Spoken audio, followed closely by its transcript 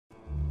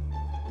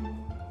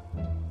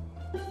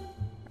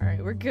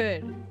Alright, we're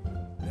good.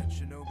 That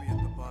shinobi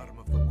at the bottom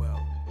of the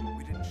well.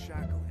 We didn't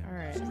shackle him,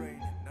 restrain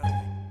him,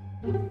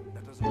 nothing.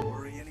 That doesn't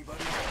worry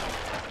anybody.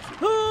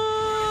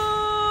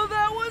 Oh,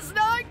 that was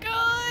not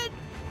good!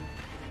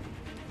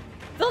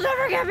 They'll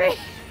never get me!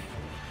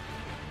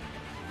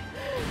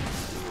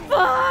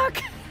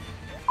 Fuck!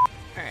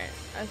 Alright,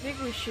 I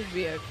think we should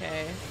be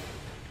okay.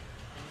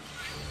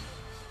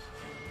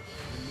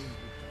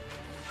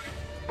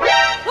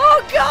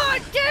 Oh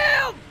god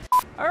damn!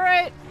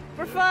 Alright,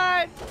 we're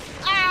fine.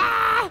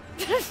 Ah!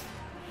 Let's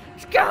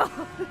go!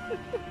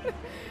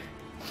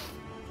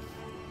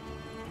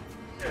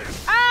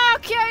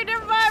 Okay,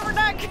 never mind, we're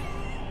not.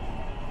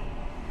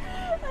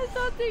 I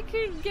thought they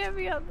couldn't get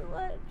me on the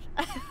ledge.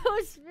 I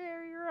was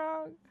very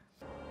wrong.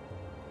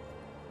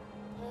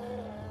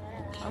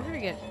 I'm gonna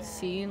get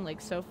seen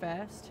like so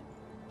fast.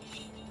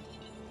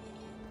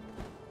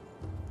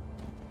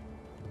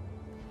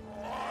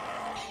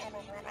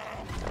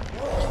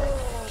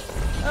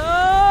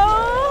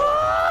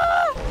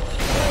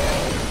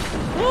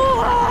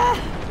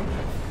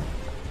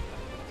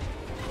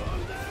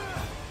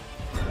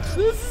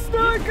 This is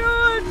not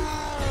good!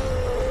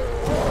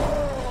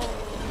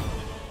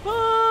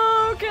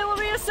 Oh, okay, let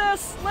me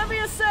assess! Let me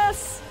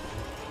assess!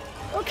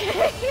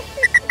 Okay.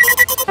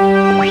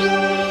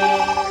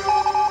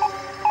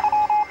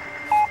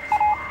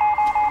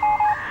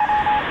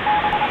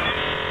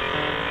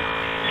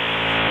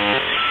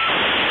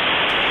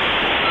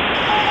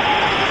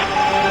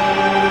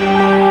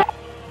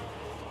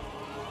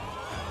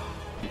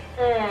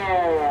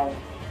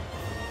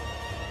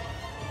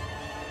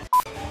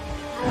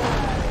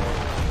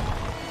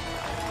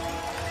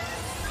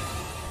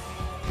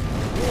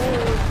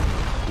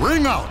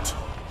 Ring out!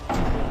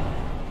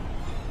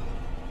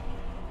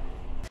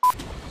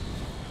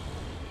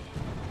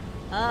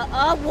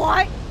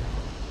 What?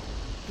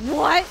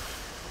 What?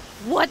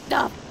 What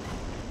the?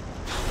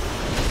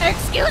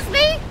 Excuse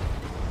me?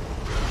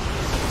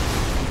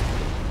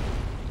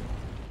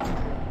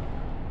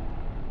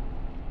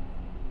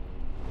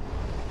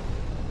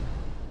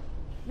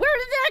 Where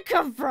did that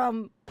come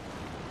from?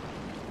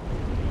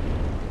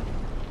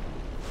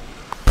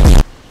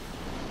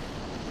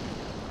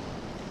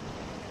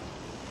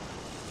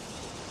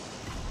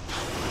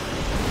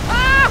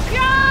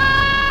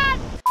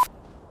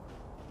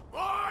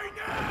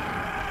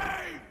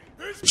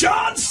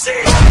 John C.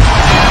 Okay,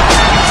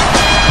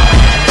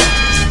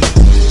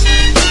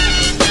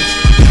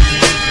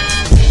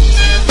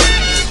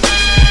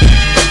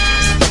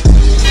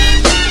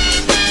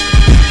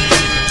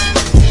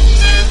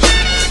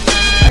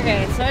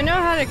 so I know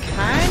how to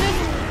kind of.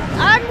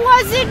 I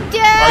wasn't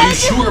dead. Are you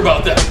sure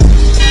about that?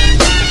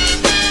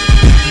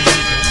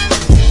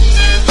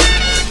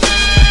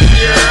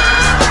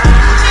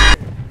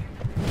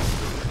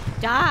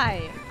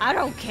 Die. I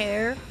don't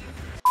care.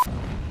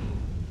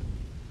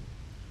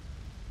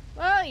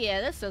 Oh yeah,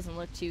 this doesn't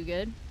look too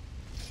good.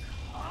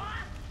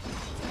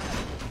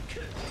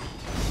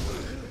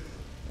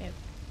 Yep.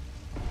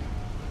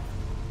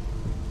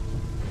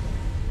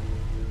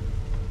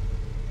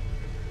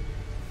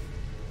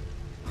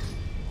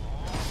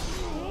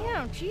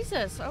 Damn,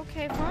 Jesus.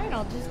 Okay, fine,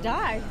 I'll just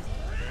die.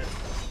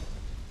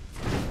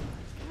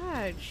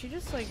 God, she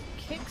just like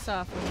kicks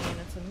off of me and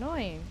it's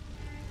annoying.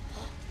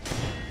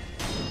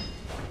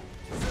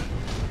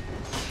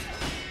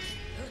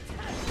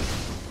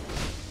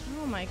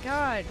 Oh my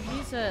god,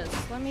 Jesus,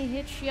 let me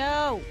hit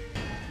you!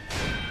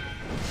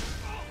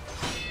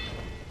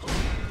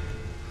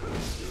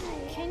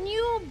 Can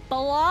you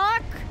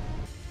block?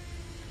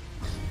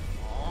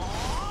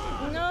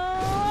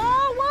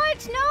 No,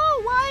 what?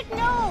 No, what?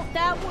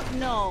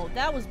 No,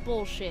 that was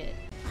bullshit.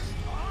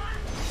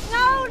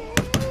 No!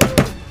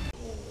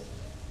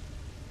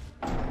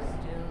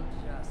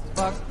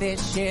 Fuck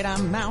this shit,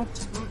 I'm out.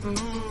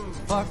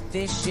 Fuck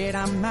this shit,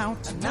 I'm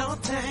out. No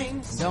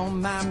thanks,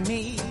 don't mind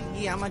me.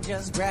 I'ma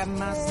just grab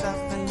my stuff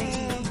and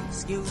leave.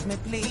 Excuse me,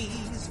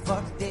 please.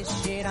 Fuck this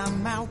shit,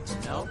 I'm out.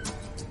 Nope.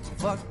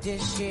 Fuck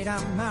this shit,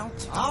 I'm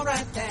out.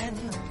 Alright then.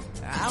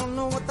 I don't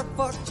know what the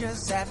fuck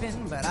just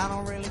happened, but I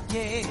don't really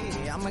care.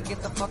 I'ma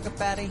get the fuck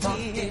up out of here. Fuck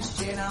this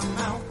shit, I'm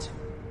out.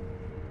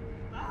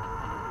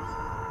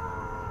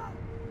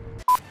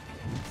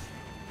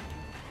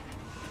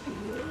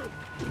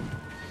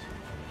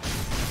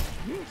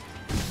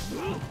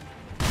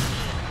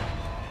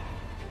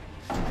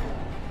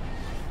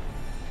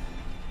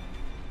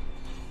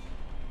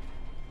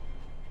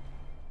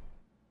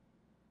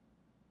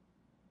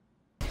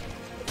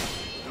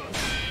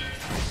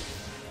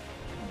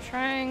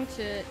 Trying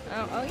to.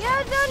 Oh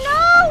yeah,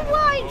 no!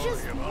 I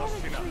just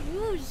wanted to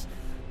use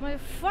my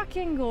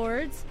fucking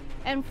gourds,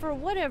 and for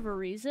whatever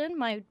reason,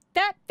 my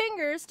fat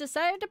fingers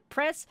decided to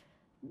press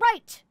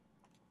right.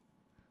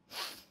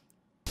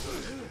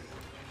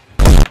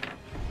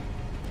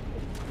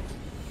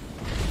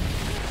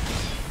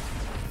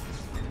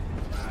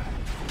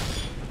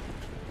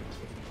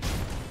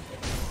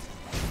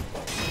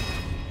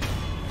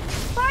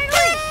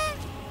 Finally!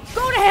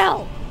 Go to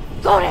hell!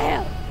 Go to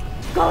hell!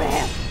 Go to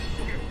hell!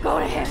 Go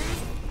to hell!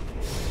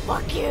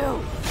 Fuck you!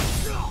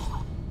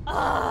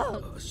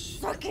 Oh,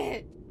 suck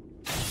it.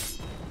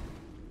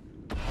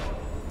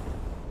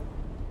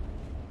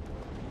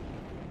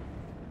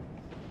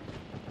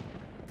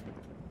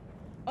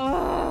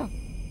 Oh.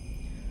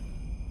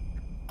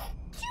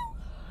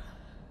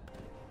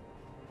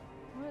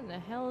 What in the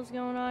hell is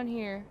going on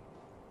here?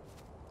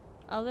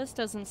 Oh, this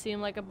doesn't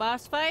seem like a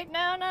boss fight.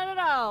 No, not at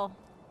all.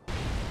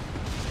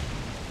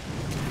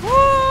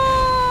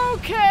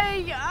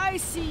 Okay, I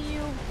see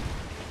you.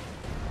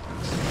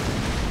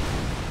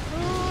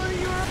 Oh,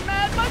 you're a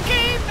mad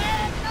monkey,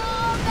 man.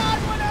 Oh, God,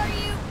 what are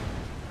you?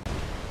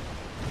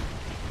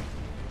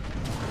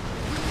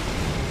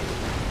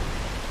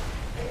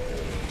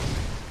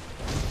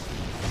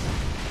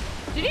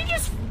 Did he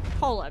just...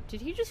 Hold up.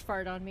 Did he just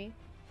fart on me?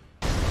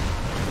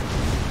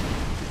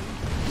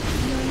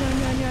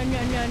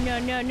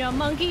 No,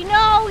 monkey,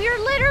 no! You're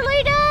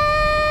literally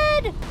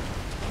dead!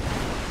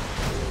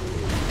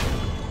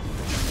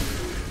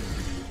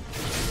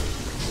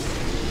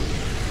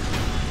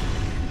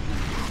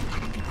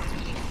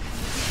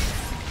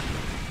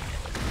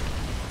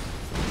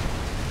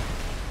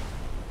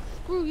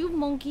 Screw you,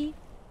 monkey.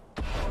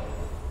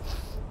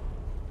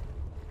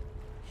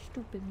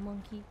 Stupid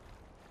monkey.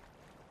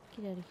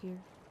 Get out of here.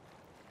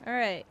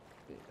 Alright.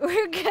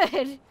 We're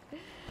good.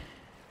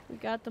 We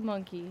got the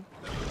monkey.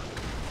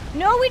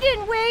 No, we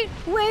didn't. Wait,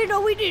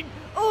 no, we didn't.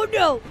 Oh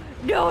no.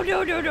 No.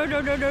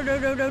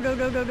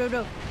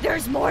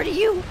 There's more to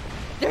you.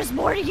 There's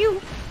more to you.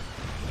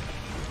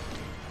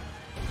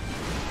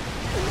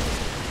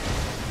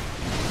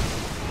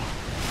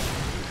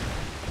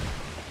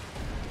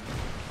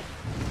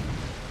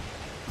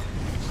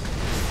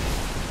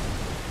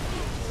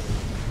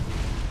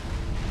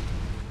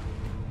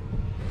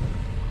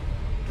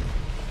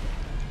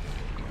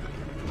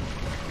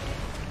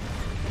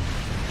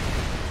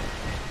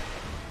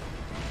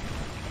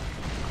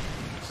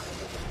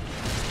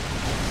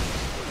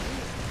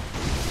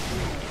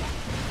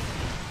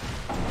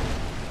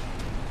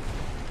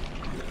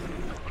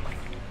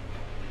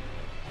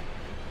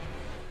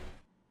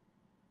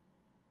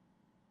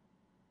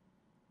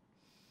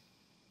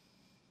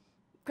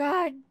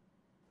 God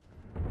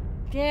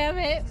damn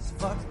it.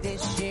 Fuck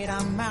this shit,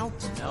 I'm out.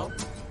 Nope.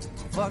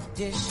 Fuck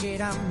this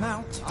shit, I'm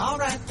out.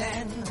 Alright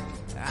then.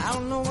 I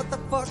don't know what the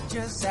fuck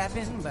just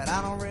happened, but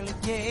I don't really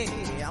care.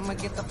 I'ma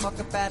get the fuck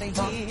up out of here.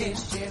 Fuck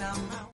this shit, I'm out.